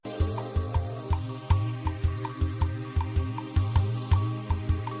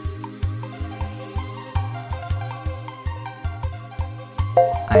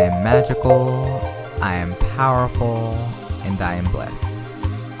I am magical, I am powerful, and I am blessed.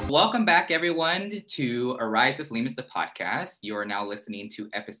 Welcome back, everyone, to Arise with Lemus, the podcast. You are now listening to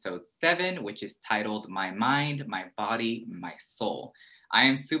episode 7, which is titled My Mind, My Body, My Soul. I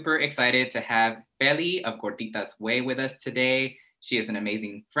am super excited to have Feli of Gordita's Way with us today. She is an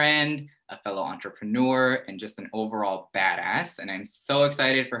amazing friend, a fellow entrepreneur, and just an overall badass. And I'm so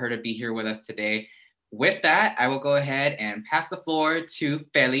excited for her to be here with us today. With that, I will go ahead and pass the floor to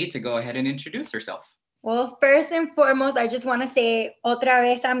Feli to go ahead and introduce herself. Well, first and foremost, I just want to say, otra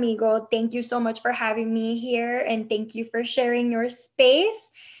vez, amigo, thank you so much for having me here, and thank you for sharing your space.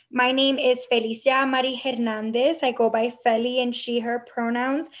 My name is Felicia Mari Hernandez. I go by Feli and she, her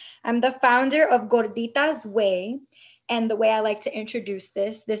pronouns. I'm the founder of Gordita's Way, and the way I like to introduce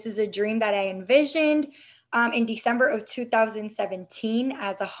this is a dream that I envisioned in December of 2017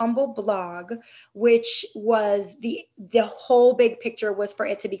 as a humble blog, which was the whole big picture was for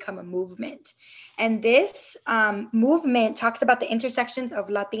it to become a movement. And this movement talks about the intersections of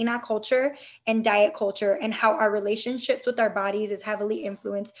Latina culture and diet culture and how our relationships with our bodies is heavily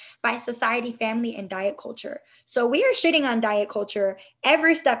influenced by society, family, and diet culture. So we are shitting on diet culture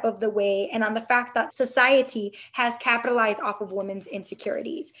every step of the way and on the fact that society has capitalized off of women's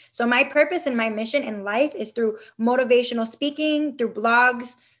insecurities. So my purpose and my mission in life is through motivational speaking, through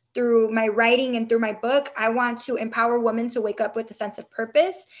blogs, through my writing, and through my book. I want to empower women to wake up with a sense of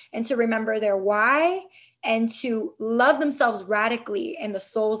purpose and to remember their why and to love themselves radically in the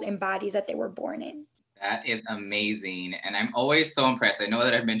souls and bodies that they were born in. That is amazing. And I'm always so impressed. I know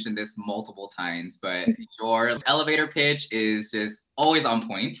that I've mentioned this multiple times, but your elevator pitch is just always on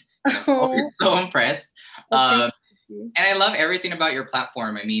point. I'm always so impressed. And I love everything about your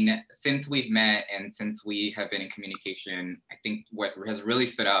platform. I mean, since we've met and since we have been in communication, I think what has really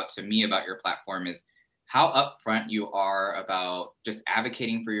stood out to me about your platform is how upfront you are about just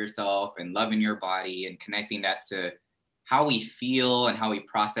advocating for yourself and loving your body and connecting that to how we feel and how we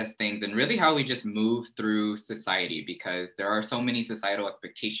process things and really how we just move through society, because there are so many societal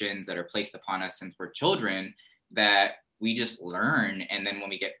expectations that are placed upon us since we're children that we just learn. And then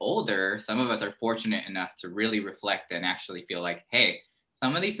when we get older, some of us are fortunate enough to really reflect and actually feel like, hey,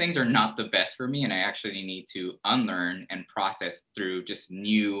 some of these things are not the best for me. And I actually need to unlearn and process through just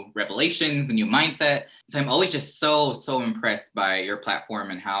new revelations, a new mindset. So I'm always just so impressed by your platform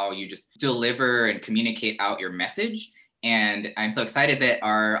and how you just deliver and communicate out your message. And I'm so excited that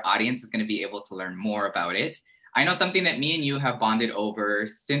our audience is going to be able to learn more about it. I know something that me and you have bonded over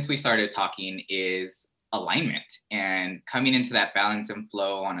since we started talking is alignment and coming into that balance and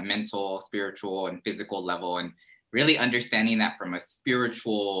flow on a mental, spiritual, and physical level, and really understanding that from a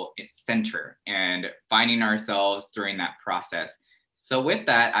spiritual center and finding ourselves during that process. So with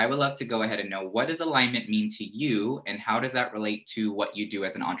that, I would love to go ahead and know, what does alignment mean to you and how does that relate to what you do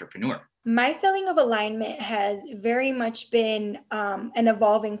as an entrepreneur? My feeling of alignment has very much been an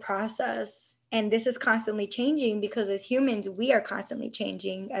evolving process. And this is constantly changing because as humans, we are constantly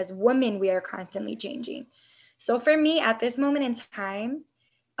changing. As women, we are constantly changing. So for me, at this moment in time,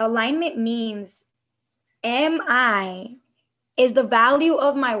 alignment means, is the value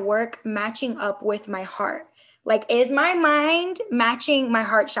of my work matching up with my heart? Like, is my mind matching my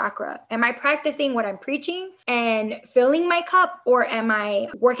heart chakra? Am I practicing what I'm preaching and filling my cup, or am I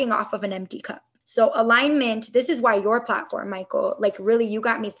working off of an empty cup? So alignment, this is why your platform, Michael, like really you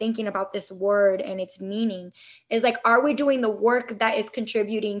got me thinking about this word and its meaning is like, are we doing the work that is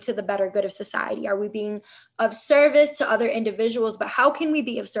contributing to the better good of society? Are we being of service to other individuals? But how can we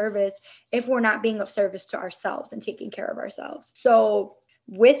be of service if we're not being of service to ourselves and taking care of ourselves? So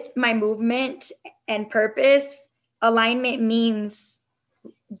with my movement and purpose, alignment means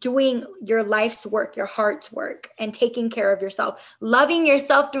doing your life's work, your heart's work, and taking care of yourself, loving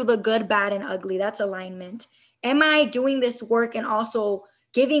yourself through the good, bad, and ugly. That's alignment. Am I doing this work and also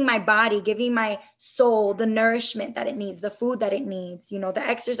giving my body, giving my soul the nourishment that it needs, the food that it needs, the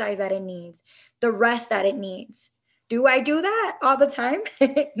exercise that it needs, the rest that it needs? Do I do that all the time?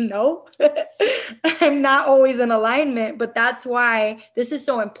 No, I'm not always in alignment, but that's why this is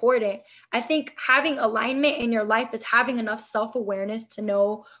so important. I think having alignment in your life is having enough self-awareness to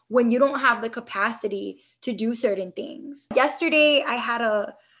know when you don't have the capacity to do certain things. Yesterday, I had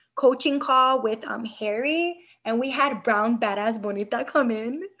a coaching call with Harry, and we had Brown Badass Bonita come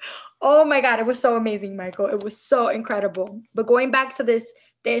in. Oh my God, it was so amazing, Michael. It was so incredible. But going back to this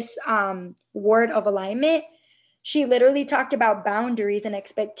word of alignment, she literally talked about boundaries and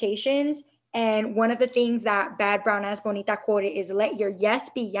expectations. And one of the things that Bad Brown Ass Bonita quoted is, let your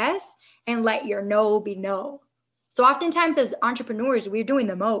yes be yes and let your no be no. So oftentimes as entrepreneurs, we're doing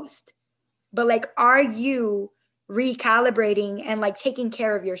the most. But like, are you recalibrating and like taking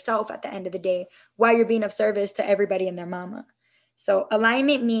care of yourself at the end of the day while you're being of service to everybody and their mama. So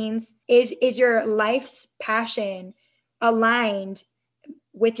alignment means is your life's passion aligned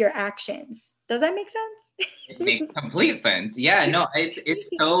with your actions? Does that make sense? It makes complete sense. Yeah, no, it's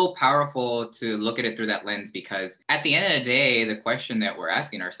so powerful to look at it through that lens, because at the end of the day, the question that we're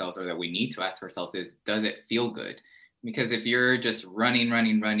asking ourselves, or that we need to ask ourselves, is, does it feel good? Because if you're just running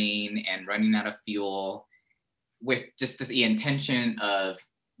and running out of fuel with just the intention of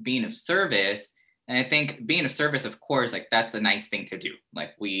being of service, and I think being of service, of course, like that's a nice thing to do. Like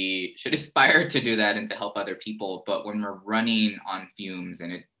we should aspire to do that and to help other people. But when we're running on fumes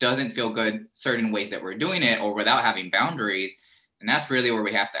and it doesn't feel good certain ways that we're doing it, or without having boundaries, and that's really where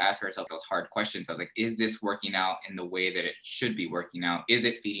we have to ask ourselves those hard questions of like, is this working out in the way that it should be working out? Is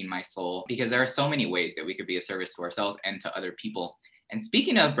it feeding my soul? Because there are so many ways that we could be of service to ourselves and to other people. And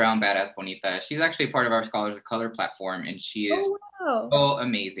speaking of Brown Badass Bonita, she's actually part of our Scholars of Color platform, and she is so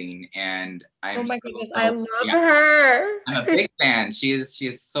amazing. And oh my goodness, I love her. I'm a big fan. She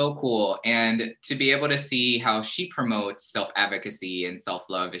is so cool. And to be able to see how she promotes self-advocacy and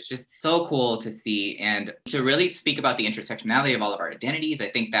self-love is just so cool to see. And to really speak about the intersectionality of all of our identities,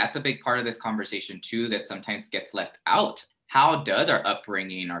 I think that's a big part of this conversation too, that sometimes gets left out. How does our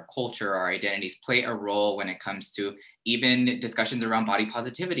upbringing, our culture, our identities play a role when it comes to even discussions around body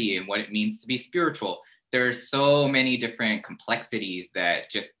positivity and what it means to be spiritual? There's so many different complexities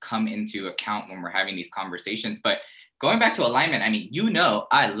that just come into account when we're having these conversations. But going back to alignment, I mean,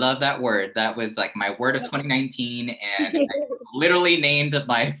 I love that word. That was like my word of 2019. And I literally named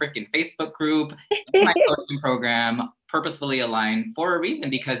my freaking Facebook group, my coaching program, Purposefully Aligned, for a reason,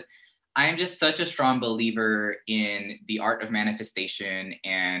 because I am just such a strong believer in the art of manifestation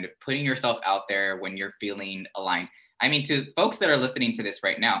and putting yourself out there when you're feeling aligned. I mean, to folks that are listening to this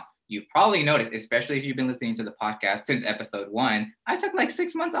right now, you've probably noticed, especially if you've been listening to the podcast since episode 1, I took like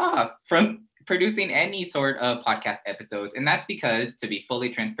 6 months off from producing any sort of podcast episodes. And that's because, to be fully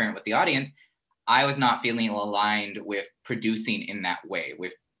transparent with the audience, I was not feeling aligned with producing in that way,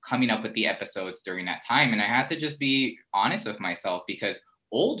 with coming up with the episodes during that time. And I had to just be honest with myself, because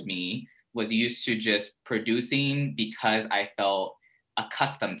old me was used to just producing because I felt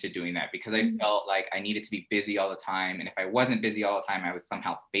accustomed to doing that, because I felt like I needed to be busy all the time. And if I wasn't busy all the time, I was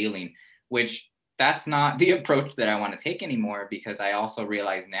somehow failing, which that's not the approach that I want to take anymore, because I also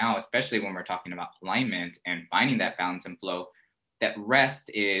realize now, especially when we're talking about alignment and finding that balance and flow, that rest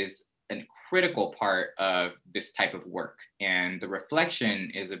is a critical part of this type of work. And the reflection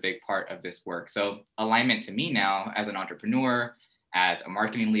is a big part of this work. So alignment to me now, as an entrepreneur, as a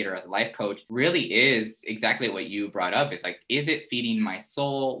marketing leader, as a life coach, really is exactly what you brought up. It's like, is it feeding my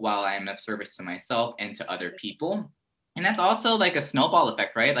soul while I am of service to myself and to other people? And that's also like a snowball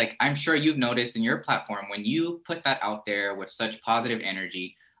effect, right? Like I'm sure you've noticed in your platform, when you put that out there with such positive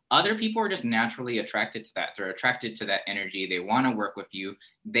energy, other people are just naturally attracted to that. They're attracted to that energy. They want to work with you.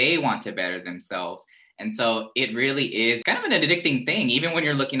 They want to better themselves. And so it really is kind of an addicting thing, even when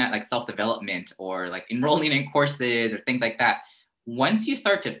you're looking at like self-development or like enrolling in courses or things like that. Once you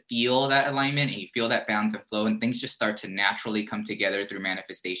start to feel that alignment and you feel that balance and flow, and things just start to naturally come together through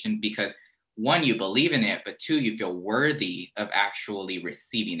manifestation, because 1, you believe in it, but 2, you feel worthy of actually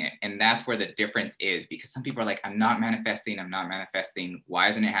receiving it. And that's where the difference is, because some people are like, I'm not manifesting. Why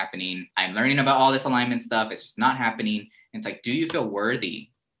isn't it happening? I'm learning about all this alignment stuff. It's just not happening. And it's like, do you feel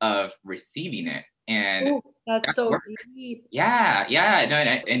worthy of receiving it? And ooh, that's so deep. Yeah. No,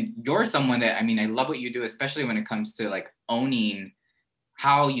 and you're someone that, I mean, I love what you do, especially when it comes to like owning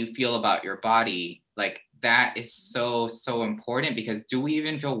how you feel about your body. Like that is so important, because do we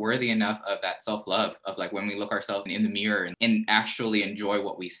even feel worthy enough of that self-love, of like when we look ourselves in the mirror and actually enjoy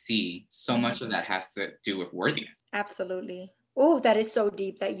what we see? So much of that has to do with worthiness. Absolutely. Oh, that is so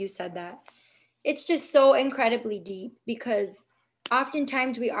deep that you said that. It's just so incredibly deep, because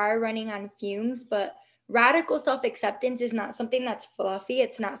oftentimes we are running on fumes, but radical self-acceptance is not something that's fluffy.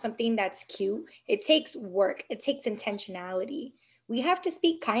 It's not something that's cute. It takes work. It takes intentionality. We have to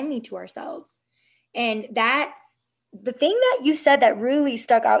speak kindly to ourselves. And the thing that you said that really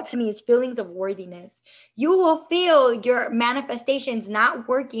stuck out to me is feelings of worthiness. You will feel your manifestations not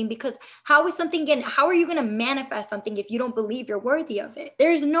working, because how are you going to manifest something if you don't believe you're worthy of it?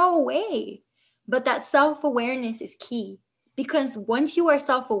 There's no way. But that self-awareness is key. Because once you are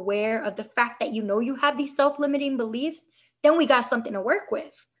self-aware of the fact that you know you have these self-limiting beliefs, then we got something to work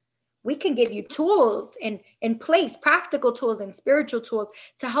with. We can give you tools in place, practical tools and spiritual tools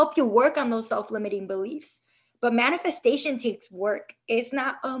to help you work on those self-limiting beliefs. But manifestation takes work. It's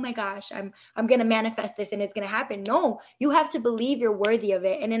not, oh my gosh, I'm going to manifest this and it's going to happen. No, you have to believe you're worthy of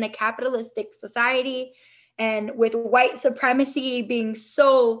it. And in a capitalistic society, And with white supremacy being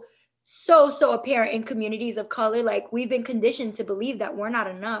so apparent in communities of color, like we've been conditioned to believe that we're not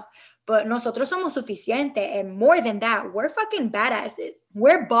enough. But nosotros somos suficiente. And more than that, we're fucking badasses.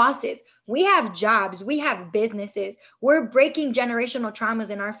 We're bosses. We have jobs. We have businesses. We're breaking generational traumas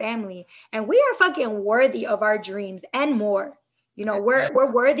in our family. And we are fucking worthy of our dreams and more. You know,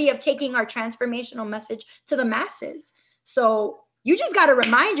 we're worthy of taking our transformational message to the masses. So you just got to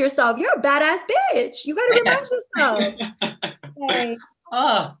remind yourself, you're a badass bitch. You got to remind yourself. Like,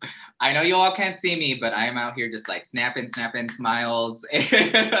 oh, I know you all can't see me, but I'm out here just like snapping smiles.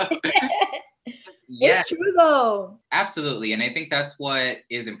 It's true though. Absolutely. And I think that's what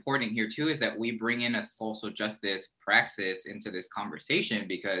is important here too, is that we bring in a social justice praxis into this conversation,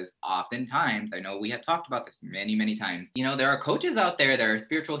 because oftentimes, I know we have talked about this many, many times, you know, there are coaches out there, there are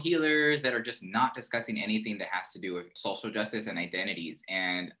spiritual healers that are just not discussing anything that has to do with social justice and identities.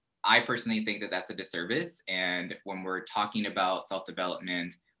 And I personally think that that's a disservice. And when we're talking about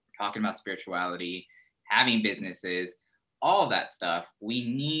self-development, we're talking about spirituality, having businesses, all of that stuff, we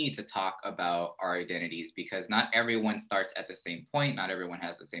need to talk about our identities, because not everyone starts at the same point. Not everyone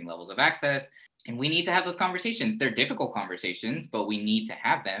has the same levels of access. And we need to have those conversations. They're difficult conversations, but we need to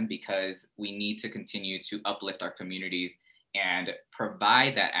have them because we need to continue to uplift our communities and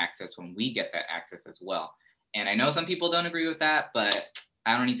provide that access when we get that access as well. And I know some people don't agree with that, but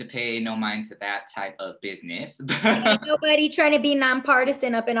I don't need to pay no mind to that type of business. Ain't nobody trying to be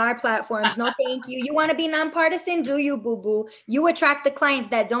nonpartisan up in our platforms. No, thank you. You want to be nonpartisan? Do you, boo-boo? You attract the clients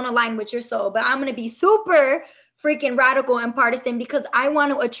that don't align with your soul. But I'm going to be super freaking radical and partisan because I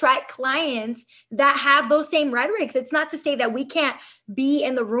want to attract clients that have those same rhetorics. It's not to say that we can't be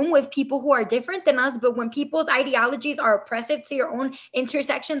in the room with people who are different than us, but when people's ideologies are oppressive to your own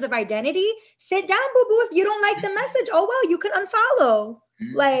intersections of identity, sit down, boo-boo. If you don't like the message, oh, well, you can unfollow.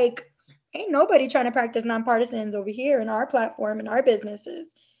 Like, ain't nobody trying to practice nonpartisans over here in our platform and our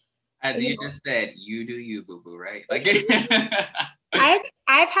businesses. As you just said, you do you, boo-boo, right? Like,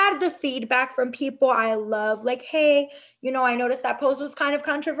 I've had the feedback from people I love, like, hey, you know, I noticed that post was kind of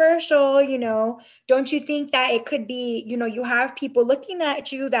controversial, you know, don't you think that it could be, you know, you have people looking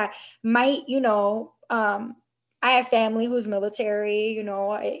at you that might, you know, I have family who's military, you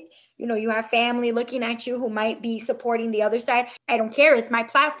know, you have family looking at you who might be supporting the other side. I don't care. It's my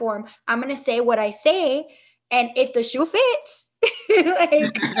platform. I'm going to say what I say. And if the shoe fits,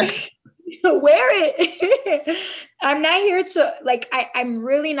 like, wear it. I'm not here to, like, I'm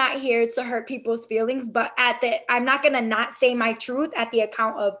really not here to hurt people's feelings, but I'm not going to not say my truth at the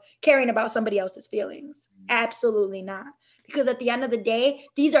account of caring about somebody else's feelings. Absolutely not. Because at the end of the day,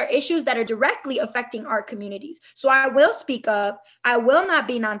 these are issues that are directly affecting our communities. So I will speak up. I will not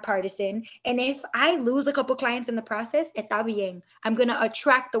be nonpartisan. And if I lose a couple clients in the process, está bien. I'm going to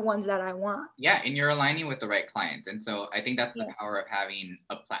attract the ones that I want. Yeah, and you're aligning with the right clients. And so I think that's the power of having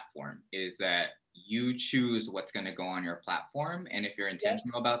a platform, is that you choose what's going to go on your platform. And if you're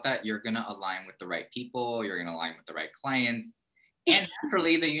intentional about that, you're going to align with the right people. You're going to align with the right clients. And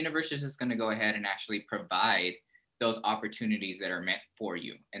naturally, the universe is just going to go ahead and actually provide those opportunities that are meant for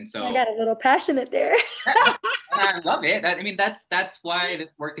you. And so I got a little passionate there. I love it. That's why this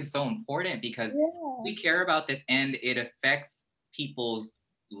work is so important, because we care about this and it affects people's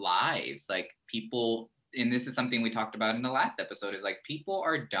lives. Like, people, and this is something we talked about in the last episode, is like, people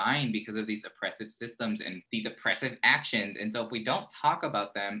are dying because of these oppressive systems and these oppressive actions. And so if we don't talk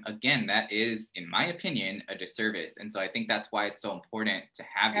about them, again, that is, in my opinion, a disservice. And so I think that's why it's so important to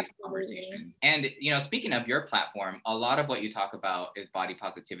have these conversations. And, you know, speaking of your platform, a lot of what you talk about is body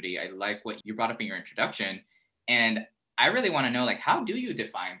positivity. I like what you brought up in your introduction. And I really want to know, like, how do you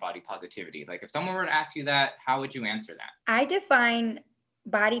define body positivity? Like, if someone were to ask you that, how would you answer that? I define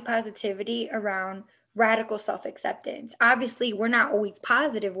body positivity around radical self-acceptance. Obviously, we're not always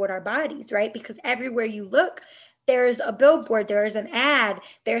positive with our bodies, right? Because everywhere you look, there's a billboard, there's an ad,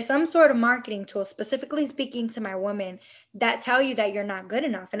 there's some sort of marketing tool, specifically speaking to my women, that tell you that you're not good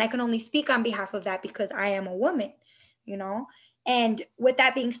enough. And I can only speak on behalf of that because I am a woman, you know? And with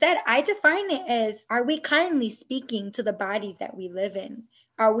that being said, I define it as, are we kindly speaking to the bodies that we live in?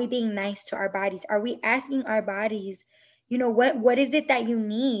 Are we being nice to our bodies? Are we asking our bodies, you know, what is it that you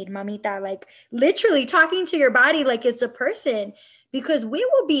need, mamita? Like, literally talking to your body like it's a person, because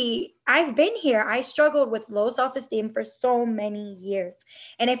I've been here. I struggled with low self-esteem for so many years.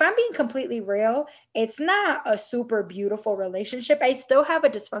 And if I'm being completely real, it's not a super beautiful relationship. I still have a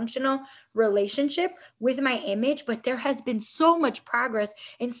dysfunctional relationship with my image, but there has been so much progress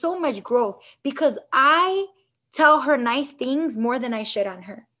and so much growth because I tell her nice things more than I shit on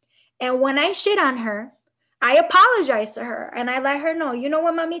her. And when I shit on her, I apologized to her and I let her know, you know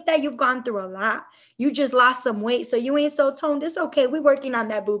what, mamita, you've gone through a lot. You just lost some weight. So you ain't so toned. It's okay. We're working on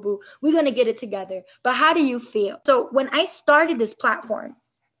that, boo-boo. We're going to get it together. But how do you feel? So when I started this platform,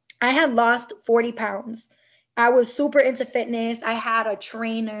 I had lost 40 pounds. I was super into fitness. I had a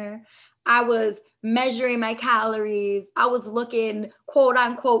trainer. I was measuring my calories. I was looking quote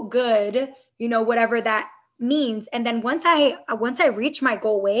unquote good, whatever that means. And then once I reached my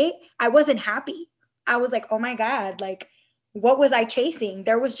goal weight, I wasn't happy. I was like, oh my God, like, what was I chasing?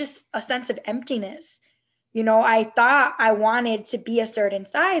 There was just a sense of emptiness. I thought I wanted to be a certain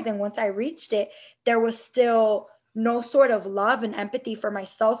size. And once I reached it, there was still no sort of love and empathy for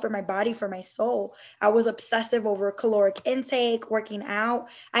myself, for my body, for my soul. I was obsessive over caloric intake, working out.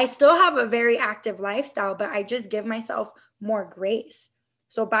 I still have a very active lifestyle, but I just give myself more grace.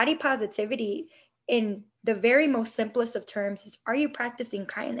 So body positivity, in the very most simplest of terms, is, are you practicing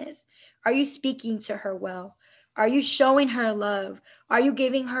kindness? Are you speaking to her well? Are you showing her love? Are you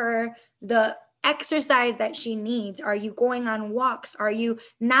giving her the exercise that she needs? Are you going on walks? Are you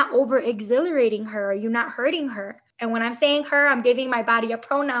not over exhilarating her? Are you not hurting her? And when I'm saying her, I'm giving my body a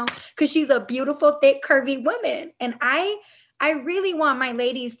pronoun because she's a beautiful, thick, curvy woman. And I really want my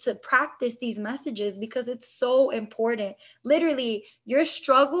ladies to practice these messages because it's so important. Literally, your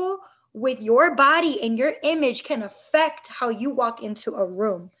struggle with your body and your image can affect how you walk into a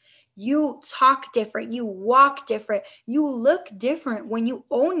room. You talk different, you walk different, you look different when you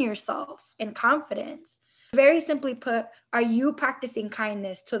own yourself and confidence. Very simply put, are you practicing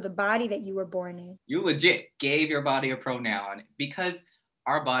kindness to the body that you were born in? You legit gave your body a pronoun because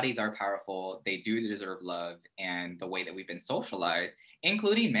our bodies are powerful. They do deserve love, and the way that we've been socialized,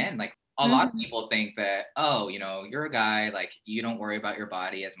 including men, like a lot of people think that, oh, you're a guy, like you don't worry about your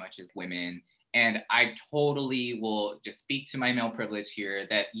body as much as women. And I totally will just speak to my male privilege here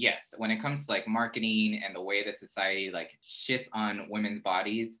that yes, when it comes to like marketing and the way that society like shits on women's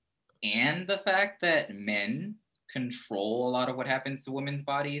bodies and the fact that men control a lot of what happens to women's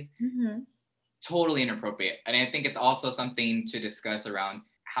bodies, totally inappropriate. And I think it's also something to discuss around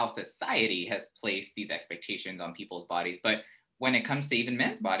how society has placed these expectations on people's bodies. But when it comes to even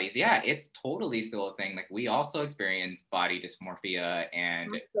men's bodies, yeah, it's totally still a thing. Like we also experience body dysmorphia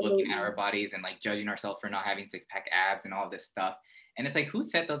and looking at our bodies and like judging ourselves for not having 6-pack abs and all this stuff. And it's like, who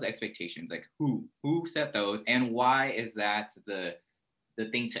set those expectations? Like who set those? And why is that the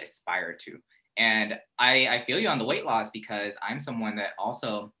thing to aspire to? And I feel you on the weight loss because I'm someone that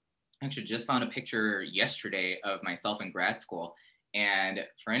also actually just found a picture yesterday of myself in grad school. And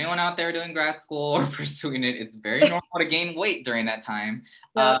for anyone out there doing grad school or pursuing it, it's very normal to gain weight during that time.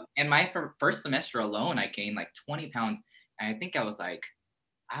 Yep. And my first semester alone, I gained like 20 pounds. And I think I was like,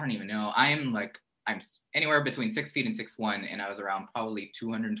 I don't even know. I'm anywhere between 6 feet and 6'1", and I was around probably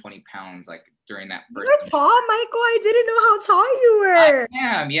 220 pounds like during that first You're tall, Michael. I didn't know how tall you were.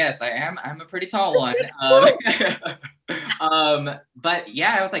 I am. Yes, I am. I'm a pretty tall one. But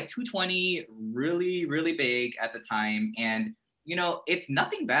yeah, I was like 220, really, really big at the time. And it's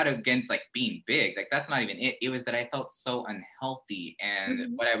nothing bad against like being big. Like that's not even it. It was that I felt so unhealthy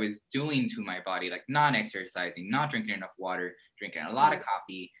and what I was doing to my body, like not exercising, not drinking enough water, drinking a lot of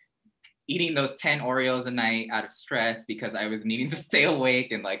coffee, eating those 10 Oreos a night out of stress because I was needing to stay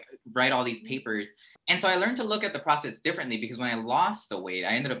awake and like write all these papers. And so I learned to look at the process differently because when I lost the weight,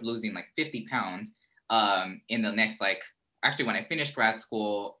 I ended up losing like 50 pounds in the next, actually when I finished grad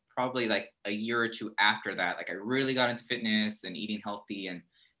school, probably like a year or two after that, like I really got into fitness and eating healthy and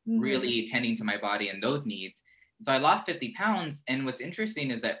really tending to my body and those needs. So I lost 50 pounds. And what's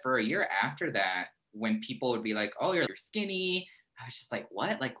interesting is that for a year after that, when people would be like, oh, you're skinny, I was just like,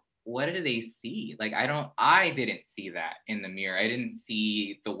 what? Like, what did they see? Like, I didn't see that in the mirror. I didn't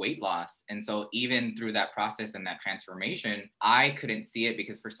see the weight loss. And so even through that process and that transformation, I couldn't see it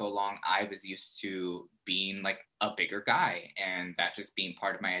because for so long I was used to being like a bigger guy and that just being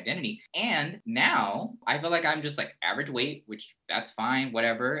part of my identity. And now I feel like I'm just like average weight, which that's fine,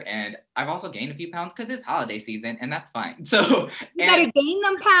 whatever. And I've also gained a few pounds because it's holiday season and that's fine. So you gotta gain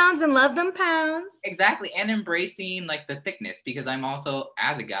them pounds and love them pounds. Exactly. And embracing like the thickness because I'm also,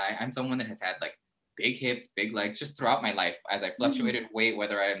 as a guy, I'm someone that has had like big hips, big legs just throughout my life as I fluctuated weight,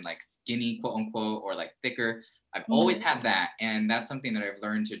 whether I'm like skinny, quote unquote, or like thicker. I've always had that. And that's something that I've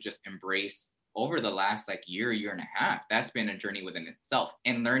learned to just embrace over the last like year and a half. That's been a journey within itself,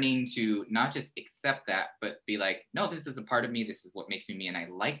 and learning to not just accept that, but be like, no, this is a part of me. This is what makes me me. And I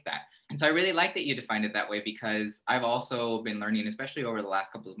like that. And so I really like that you defined it that way because I've also been learning, especially over the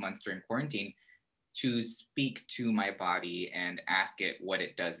last couple of months during quarantine, to speak to my body and ask it what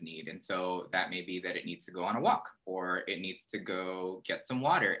it does need. And so that may be that it needs to go on a walk, or it needs to go get some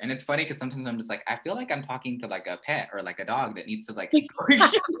water. And it's funny because sometimes I'm just like, I feel like I'm talking to like a pet or like a dog that needs to like,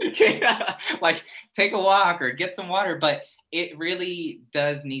 like take a walk or get some water. But it really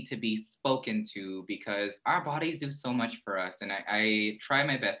does need to be spoken to, because our bodies do so much for us. And I try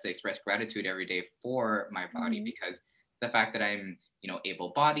my best to express gratitude every day for my body, because the fact that I'm,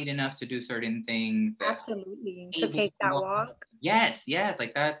 able-bodied enough to do certain things. Absolutely. To take that walk. Yes.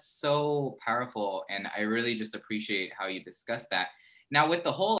 Like, that's so powerful. And I really just appreciate how you discuss that. Now, with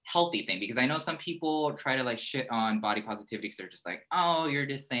the whole healthy thing, because I know some people try to like shit on body positivity because they're just like, oh, you're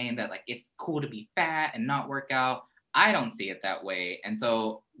just saying that like it's cool to be fat and not work out. I don't see it that way. And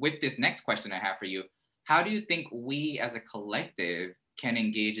so with this next question I have for you, how do you think we as a collective can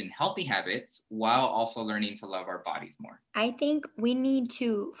engage in healthy habits while also learning to love our bodies more? I think we need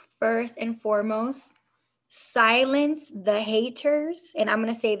to first and foremost silence the haters. And I'm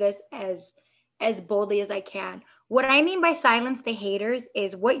going to say this as boldly as I can. What I mean by silence the haters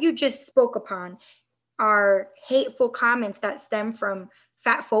is what you just spoke upon are hateful comments that stem from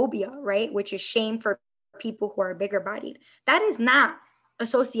fat phobia, right? Which is shame for people who are bigger bodied. That is not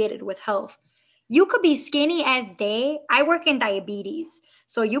associated with health. You could be skinny as they. I work in diabetes.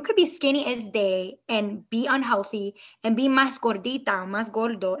 So you could be skinny as they and be unhealthy, and be más gordita, más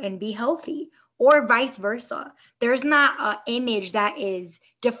gordo, and be healthy, or vice versa. There's not an image that is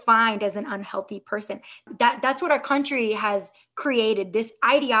defined as an unhealthy person. That's what our country has created, this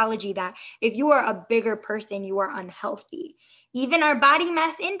ideology that if you are a bigger person, you are unhealthy. Even our body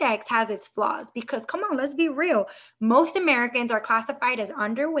mass index has its flaws, because come on, let's be real. Most Americans are classified as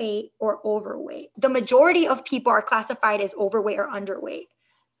underweight or overweight. The majority of people are classified as overweight or underweight.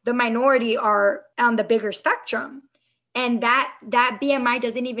 The minority are on the bigger spectrum. And that BMI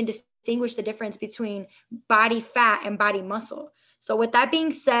doesn't even distinguish the difference between body fat and body muscle. So with that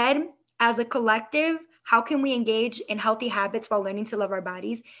being said, as a collective, how can we engage in healthy habits while learning to love our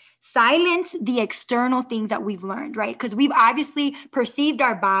bodies? Silence the external things that we've learned, right? Because we've obviously perceived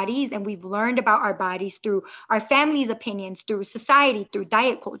our bodies and we've learned about our bodies through our family's opinions, through society, through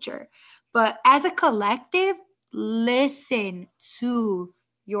diet culture. But as a collective, listen to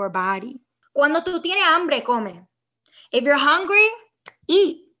your body. Cuando tú tienes hambre, come. If you're hungry,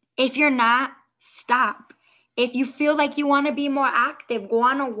 eat. If you're not, stop. If you feel like you want to be more active, go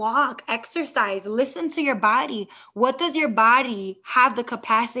on a walk, exercise, listen to your body. What does your body have the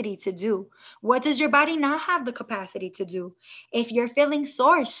capacity to do? What does your body not have the capacity to do? If you're feeling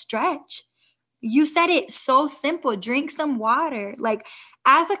sore, stretch. You said it so simple. Drink some water. Like,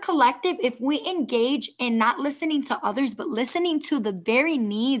 as a collective, if we engage in not listening to others, but listening to the very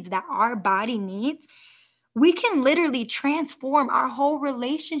needs that our body needs, we can literally transform our whole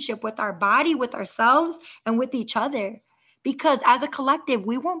relationship with our body, with ourselves, and with each other. Because as a collective,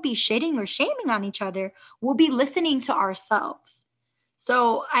 we won't be shitting or shaming on each other. We'll be listening to ourselves.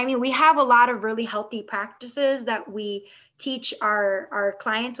 So, I mean, we have a lot of really healthy practices that we teach our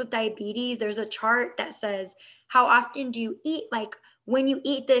clients with diabetes. There's a chart that says, how often do you eat? Like, when you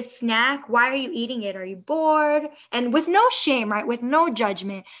eat this snack, why are you eating it? Are you bored? And with no shame, right? With no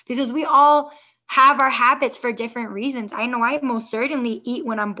judgment, because we all have our habits for different reasons. I know I most certainly eat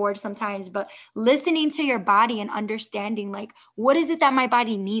when I'm bored sometimes, but listening to your body and understanding, like, what is it that my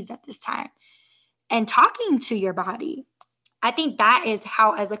body needs at this time? And talking to your body. I think that is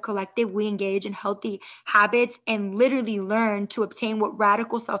how, as a collective, we engage in healthy habits and literally learn to obtain what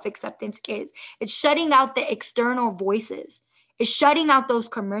radical self-acceptance is. It's shutting out the external voices. It's shutting out those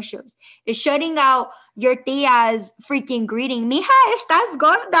commercials. It's shutting out your tia's freaking greeting, mija, estás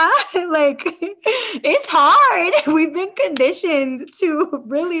gorda. Like, it's hard. We've been conditioned to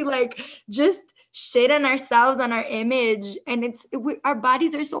really like just shit on ourselves, on our image. And our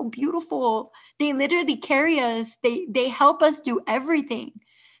bodies are so beautiful. They literally carry us. They help us do everything.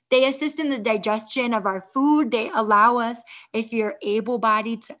 They assist in the digestion of our food. They allow us, if you're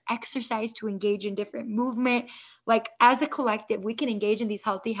able-bodied, to exercise, to engage in different movement. Like, as a collective, we can engage in these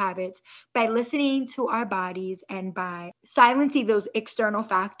healthy habits by listening to our bodies and by silencing those external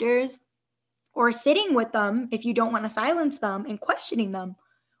factors, or sitting with them if you don't want to silence them, and questioning them.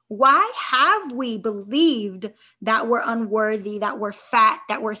 Why have we believed that we're unworthy, that we're fat,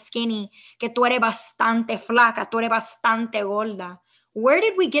 that we're skinny, que tú eres bastante flaca, tú eres bastante gorda? Where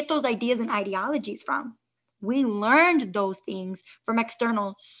did we get those ideas and ideologies from? We learned those things from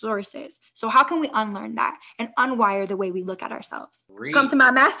external sources. So how can we unlearn that and unwire the way we look at ourselves? Come to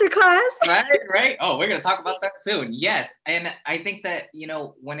my masterclass. Right. Oh, we're going to talk about that soon. Yes. And I think that,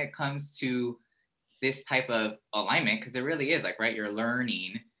 when it comes to this type of alignment, because it really is like, right, you're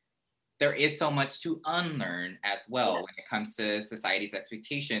learning, there is so much to unlearn as well when it comes to society's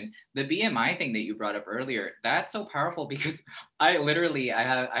expectations. The BMI thing that you brought up earlier, that's so powerful because I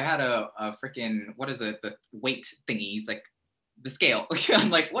had a freaking, what is it, the weight thingies, like the scale. I'm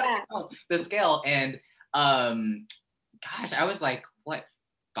like, what? The scale. And gosh, I was like, what,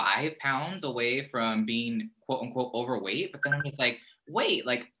 5 pounds away from being quote unquote overweight. But then I'm just like, wait,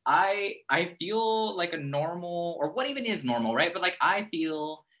 like I feel like a normal, or what even is normal, right? But like I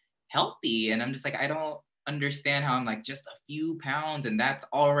feel healthy, and I'm just like, I don't understand how I'm like just a few pounds and that's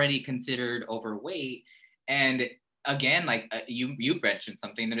already considered overweight. And again, like you mentioned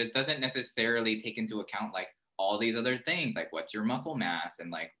something that it doesn't necessarily take into account like all these other things, like what's your muscle mass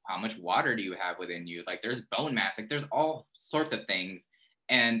and like how much water do you have within you, like there's bone mass, like there's all sorts of things.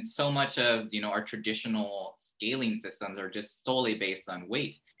 And so much of, you know, our traditional scaling systems are just solely based on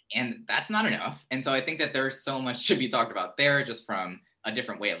weight, and that's not enough. And so I think that there's so much to be talked about there, just from a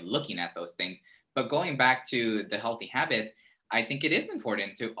different way of looking at those things. But going back to the healthy habits, I think it is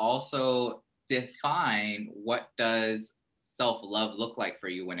important to also define what does self-love look like for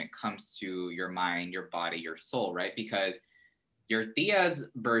you when it comes to your mind, your body, your soul, right? Because your Thea's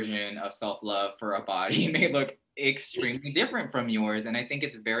version of self-love for a body may look extremely different from yours. And I think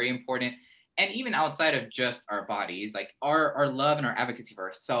it's very important. And even outside of just our bodies, like our love and our advocacy for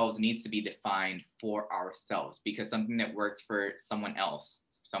ourselves needs to be defined for ourselves, because something that works for someone else,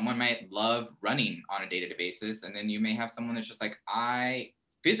 someone might love running on a day-to-day basis. And then you may have someone that's just like, I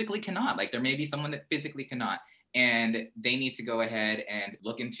physically cannot. Like there may be someone that physically cannot, and they need to go ahead and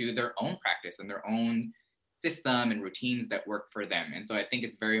look into their own practice and their own system and routines that work for them. And so I think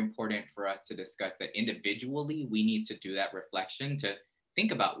it's very important for us to discuss that individually. We need to do that reflection to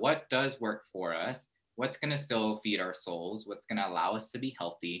think about what does work for us, what's going to still feed our souls, what's going to allow us to be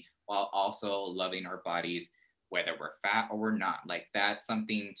healthy while also loving our bodies, whether we're fat or we're not. Like that's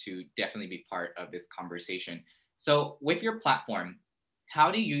something to definitely be part of this conversation. So with your platform,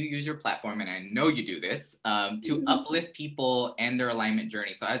 how do you use your platform, and I know you do this, to uplift people and their alignment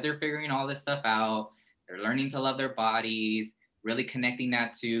journey? So as they're figuring all this stuff out, they're learning to love their bodies, really connecting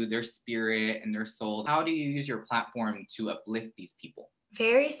that to their spirit and their soul. How do you use your platform to uplift these people?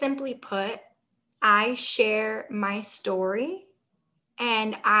 Very simply put, I share my story,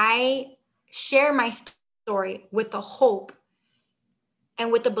 and I share my story with the hope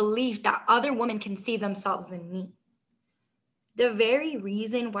and with the belief that other women can see themselves in me. The very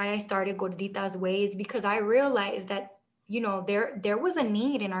reason why I started Gorditas Way is because I realized that, you know, there was a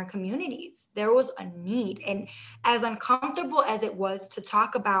need in our communities. There was a need. And as uncomfortable as it was to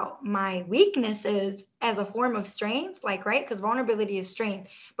talk about my weaknesses as a form of strength, like, right? Because vulnerability is strength.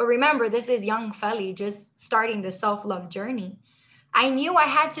 But remember, this is young Feli just starting the self-love journey. I knew I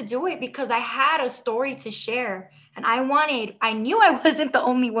had to do it because I had a story to share. And I knew I wasn't the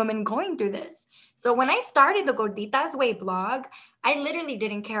only woman going through this. So when I started the Gorditas Way blog, I literally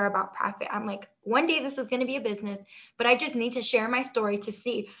didn't care about profit. I'm like, one day this is going to be a business, but I just need to share my story to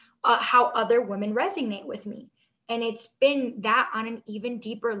see how other women resonate with me. And it's been that on an even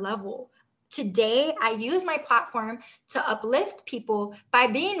deeper level. Today, I use my platform to uplift people by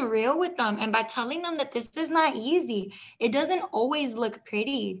being real with them and by telling them that this is not easy. It doesn't always look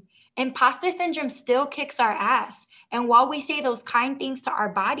pretty. Imposter syndrome still kicks our ass. And while we say those kind things to our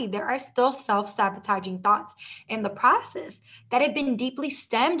body, there are still self-sabotaging thoughts in the process that have been deeply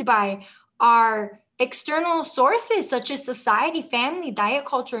stemmed by our external sources, such as society, family, diet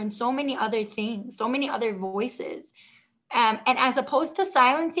culture, and so many other things, so many other voices. And as opposed to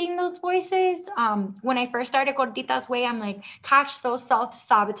silencing those voices, when I first started Gorditas Way, I'm like, catch those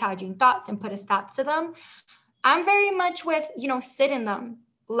self-sabotaging thoughts and put a stop to them. I'm very much with, sit in them.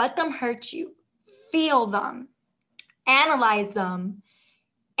 Let them hurt you, feel them, analyze them.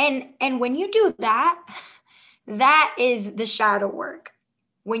 And when you do that, that is the shadow work.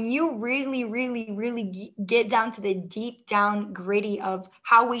 When you really, really, really get down to the deep down gritty of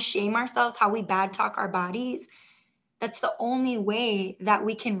how we shame ourselves, how we bad talk our bodies, that's the only way that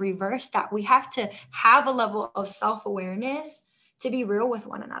we can reverse that. We have to have a level of self-awareness to be real with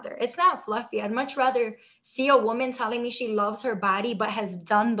one another. It's not fluffy. I'd much rather see a woman telling me she loves her body, but has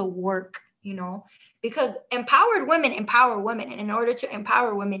done the work, because empowered women empower women. And in order to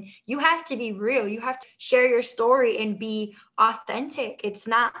empower women, you have to be real. You have to share your story and be authentic. It's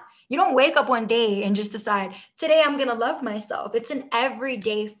not, you don't wake up one day and just decide, today I'm going to love myself. It's an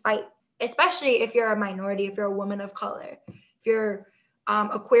everyday fight, especially if you're a minority, if you're a woman of color, if you're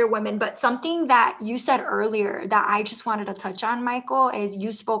a queer woman. But something that you said earlier that I just wanted to touch on, Michael, is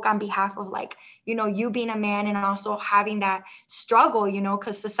you spoke on behalf of you being a man and also having that struggle,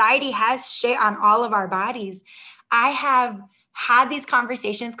 because society has shit on all of our bodies. I have have these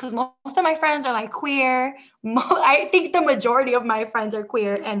conversations, because most of my friends are like queer. I think the majority of my friends are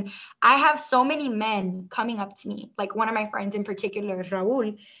queer. And I have so many men coming up to me, like one of my friends in particular,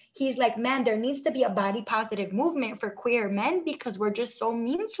 Raul. He's like, man, there needs to be a body positive movement for queer men because we're just so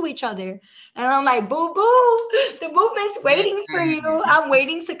mean to each other. And I'm like, boo, boo, the movement's waiting for you. I'm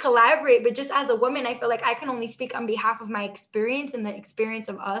waiting to collaborate. But just as a woman, I feel like I can only speak on behalf of my experience and the experience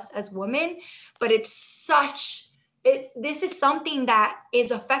of us as women. But this is something that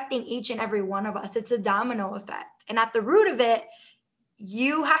is affecting each and every one of us. It's a domino effect. And at the root of it,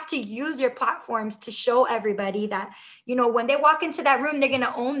 you have to use your platforms to show everybody that, you know, when they walk into that room, they're going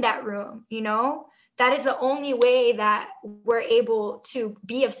to own that room. You know, that is the only way that we're able to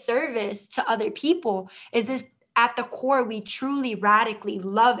be of service to other people, is this at the core, we truly radically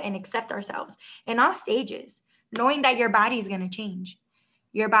love and accept ourselves in all stages, knowing that your body is going to change.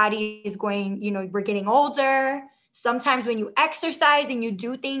 Your body is going, you know, we're getting older. Sometimes when you exercise and you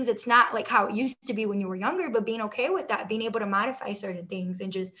do things, it's not like how it used to be when you were younger, but being okay with that, being able to modify certain things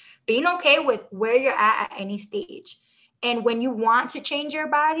and just being okay with where you're at any stage. And when you want to change your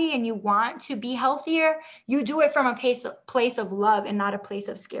body and you want to be healthier, you do it from a place of love and not a place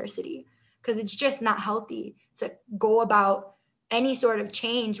of scarcity, because it's just not healthy to go about any sort of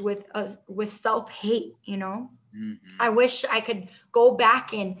change with self-hate, you know? I wish I could go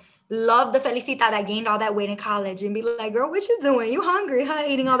back and love the Felicita that gained all that weight in college and be like, girl, what you doing? You hungry, huh?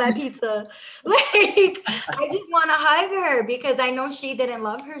 Eating all that pizza. Like, I just want to hug her because I know she didn't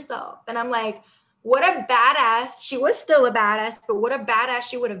love herself. And I'm like, what a badass. She was still a badass, but what a badass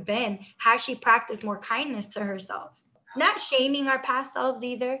she would have been had she practiced more kindness to herself. Not shaming our past selves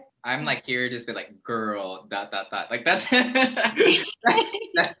either. I'm like here just be like, girl, ... Like that's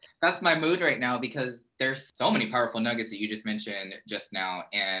that's my mood right now, because there's so many powerful nuggets that you just mentioned just now.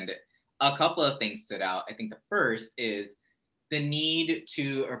 And a couple of things stood out. I think the first is the need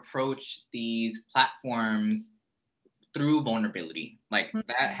to approach these platforms through vulnerability. Like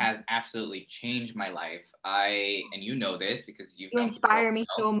that has absolutely changed my life. And you know this because you inspire me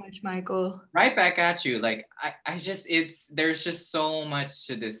so much, Michael. Right back at you. Like there's just so much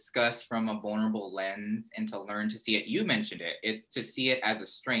to discuss from a vulnerable lens and to learn to see it. You mentioned it. It's to see it as a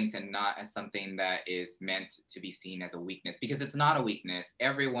strength and not as something that is meant to be seen as a weakness, because it's not a weakness.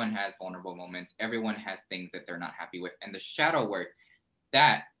 Everyone has vulnerable moments. Everyone has things that they're not happy with. And the shadow work,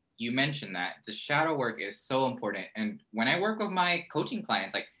 that you mentioned, that the shadow work is so important. And when I work with my coaching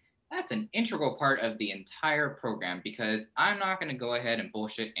clients, like that's an integral part of the entire program, because I'm not going to go ahead and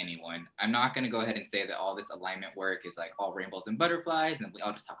bullshit anyone. I'm not going to go ahead and say that all this alignment work is like all rainbows and butterflies and we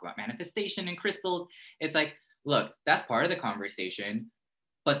all just talk about manifestation and crystals. It's like, look, that's part of the conversation,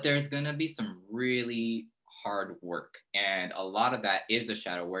 but there's going to be some really hard work. And a lot of that is the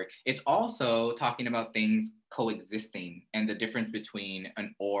shadow work. It's also talking about things coexisting and the difference between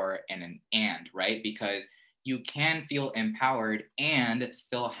an or and an and, right? Because you can feel empowered and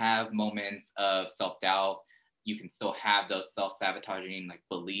still have moments of self-doubt. You can still have those self-sabotaging like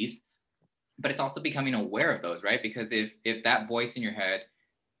beliefs, but it's also becoming aware of those, right? Because if that voice in your head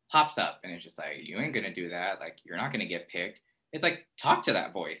pops up and it's just like, you ain't gonna do that, like you're not gonna get picked, it's like, talk to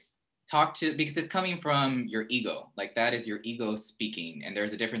that voice. Because it's coming from your ego. Like that is your ego speaking. And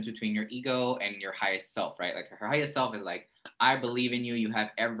there's a difference between your ego and your highest self, right? Like her highest self is like, I believe in you. You have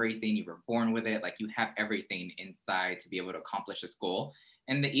everything. You were born with it. Like you have everything inside to be able to accomplish this goal.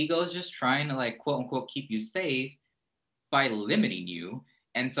 And the ego is just trying to like, quote unquote, keep you safe by limiting you.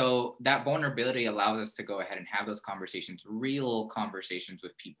 And so that vulnerability allows us to go ahead and have those conversations, real conversations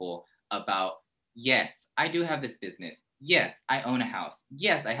with people about, yes, I do have this business. Yes, I own a house.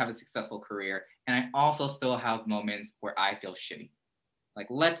 Yes, I have a successful career. And I also still have moments where I feel shitty. Like,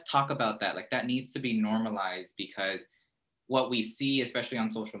 let's talk about that. Like that needs to be normalized, because what we see, especially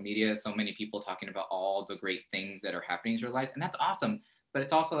on social media, so many people talking about all the great things that are happening in their lives. And that's awesome. But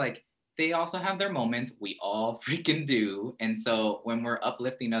it's also like, they also have their moments. We all freaking do. And so when we're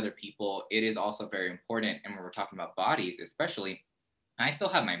uplifting other people, it is also very important. And when we're talking about bodies, especially, I still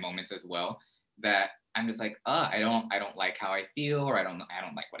have my moments as well that I'm just like, I don't like how I feel, or I don't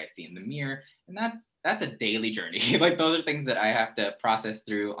like what I see in the mirror. And that's a daily journey. Like those are things that I have to process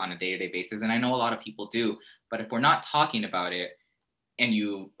through on a day-to-day basis. And I know a lot of people do, but if we're not talking about it and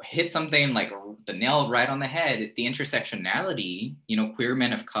you hit something like the nail right on the head, the intersectionality, you know, queer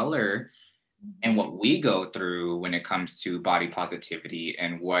men of color and what we go through when it comes to body positivity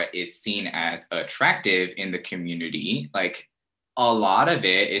and what is seen as attractive in the community, like a lot of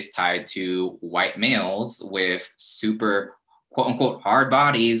it is tied to white males with super quote unquote hard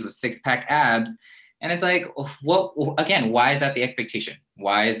bodies with 6-pack abs. And it's like, what, again, why is that the expectation?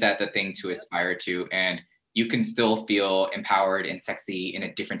 Why is that the thing to aspire to? And you can still feel empowered and sexy in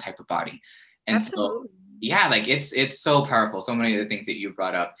a different type of body. And Absolutely. so, yeah, like it's so powerful. So many of the things that you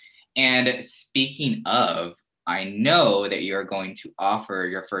brought up. And speaking of, I know that you're going to offer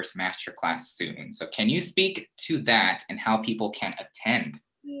your first masterclass soon. So can you speak to that and how people can attend?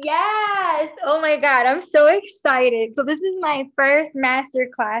 Yes. Oh my God. I'm so excited. So this is my first master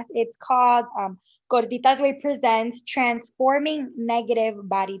class. It's called Gorditas Way Presents Transforming Negative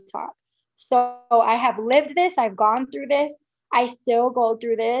Body Talk. So I have lived this. I've gone through this. I still go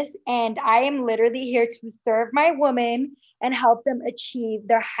through this. And I am literally here to serve my women and help them achieve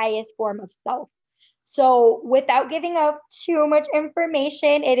their highest form of self. So without giving out too much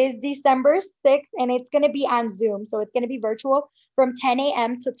information, it is December 6th and it's going to be on Zoom. So it's going to be virtual from 10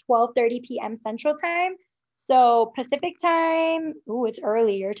 a.m. to 12:30 p.m. Central Time. So Pacific time, ooh, it's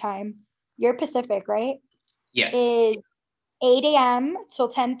early your time. You're Pacific, right? Yes. Is 8 a.m. till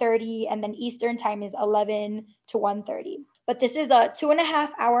 10:30, and then Eastern time is 11 to 1:30. But this is a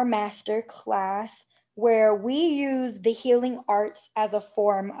 2.5 hour master class where we use the healing arts as a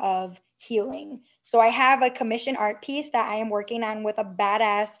form of healing. So I have a commission art piece that I am working on with a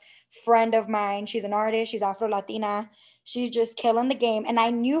badass friend of mine. She's an artist, she's Afro Latina. She's just killing the game. And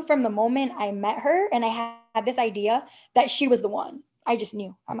I knew from the moment I met her and I had this idea that she was the one. I just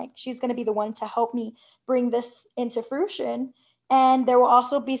knew. I'm like, she's going to be the one to help me bring this into fruition. And there will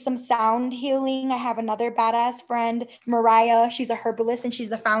also be some sound healing. I have another badass friend, Mariah. She's a herbalist and she's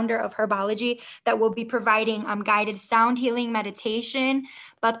the founder of Herbology that will be providing guided sound healing meditation.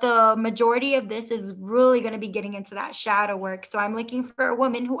 But the majority of this is really going to be getting into that shadow work. So I'm looking for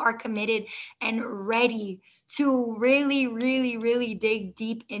women who are committed and ready to really, really, really dig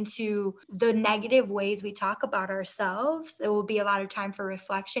deep into the negative ways we talk about ourselves. It will be a lot of time for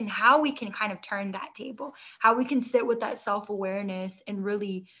reflection, how we can kind of turn that table, how we can sit with that self-awareness and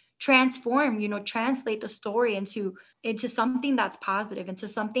really transform, translate the story into something that's positive, into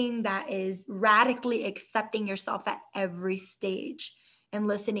something that is radically accepting yourself at every stage and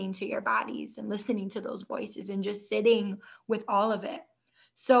listening to your bodies and listening to those voices and just sitting with all of it.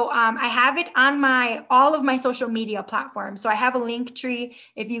 So I have it on all of my social media platforms. So I have a link tree.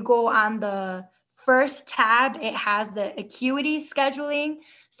 If you go on the first tab, it has the acuity scheduling.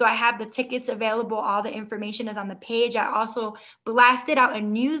 So I have the tickets available. All the information is on the page. I also blasted out a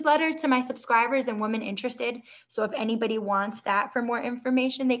newsletter to my subscribers and women interested. So if anybody wants that for more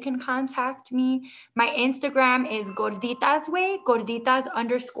information, they can contact me. My Instagram is Gorditas Way,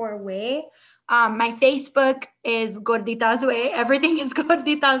 Gorditas_way. My Facebook is Gorditas Way. Everything is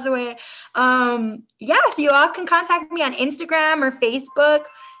Gorditas Way. So you all can contact me on Instagram or Facebook.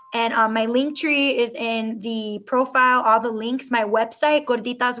 And my link tree is in the profile, all the links. My website,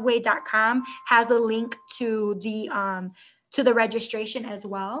 gorditasway.com, has a link to the registration as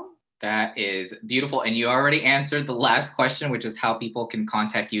well. That is beautiful. And you already answered the last question, which is how people can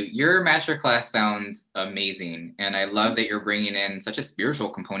contact you. Your masterclass sounds amazing. And I love that you're bringing in such a spiritual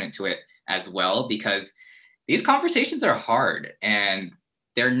component to it as well, because these conversations are hard and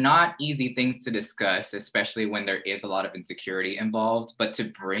they're not easy things to discuss, especially when there is a lot of insecurity involved. But to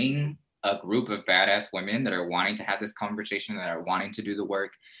bring a group of badass women that are wanting to have this conversation, that are wanting to do the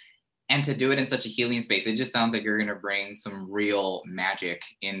work, and to do it in such a healing space, it just sounds like you're going to bring some real magic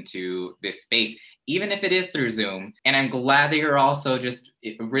into this space, even if it is through Zoom. And I'm glad that you're also just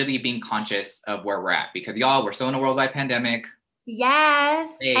really being conscious of where we're at, because y'all, we're still in a worldwide pandemic.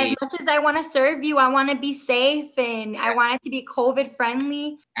 Yes. Hey. As much as I want to serve you, I want to be safe and I want it to be COVID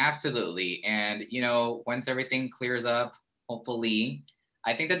friendly. Absolutely. And, once everything clears up, hopefully,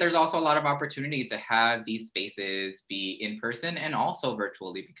 I think that there's also a lot of opportunity to have these spaces be in person and also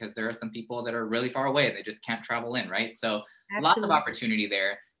virtually, because there are some people that are really far away. They just can't travel in, right? So Absolutely. Lots of opportunity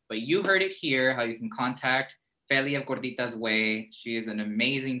there. But you heard it here, how you can contact Feli of Gorditas Way. She is an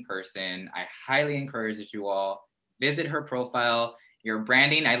amazing person. I highly encourage that you all visit her profile. Your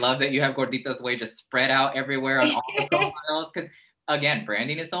branding, I love that you have Gorditas Way just spread out everywhere on all the profiles, because again,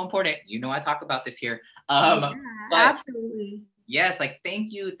 branding is so important. I talk about this here. Absolutely. Yes,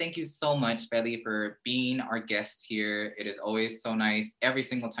 thank you so much, Feli, for being our guest here. It is always so nice every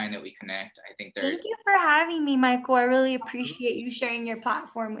single time that we connect. I think Thank you for having me, Michael. I really appreciate you sharing your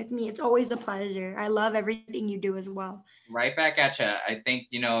platform with me. It's always a pleasure. I love everything you do as well. Right back at you. I think,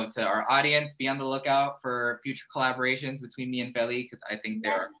 to our audience, be on the lookout for future collaborations between me and Feli, because I think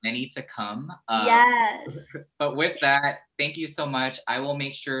there are many to come. Yes. But with that, thank you so much. I will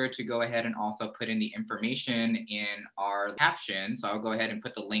make sure to go ahead and also put in the information in our caption. So I'll go ahead and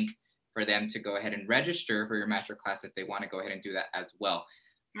put the link for them to go ahead and register for your masterclass if they want to go ahead and do that as well.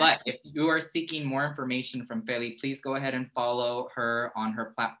 But if you are seeking more information from Feli, please go ahead and follow her on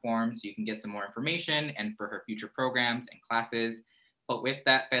her platform so you can get some more information and for her future programs and classes. But with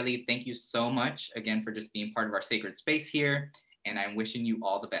that, Feli, thank you so much again for just being part of our sacred space here. And I'm wishing you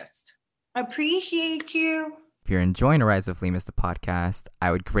all the best. Appreciate you. If you're enjoying Arise with Limas, the podcast,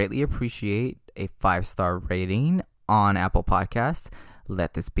 I would greatly appreciate a 5-star rating on Apple Podcasts.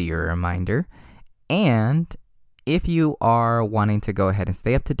 Let this be your reminder. And if you are wanting to go ahead and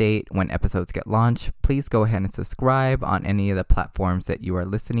stay up to date when episodes get launched, please go ahead and subscribe on any of the platforms that you are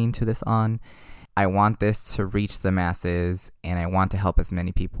listening to this on. I want this to reach the masses, and I want to help as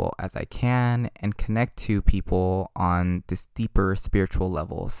many people as I can and connect to people on this deeper spiritual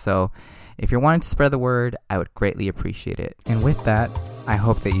level. So if you're wanting to spread the word, I would greatly appreciate it. And with that, I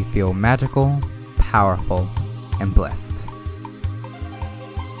hope that you feel magical, powerful, and blessed.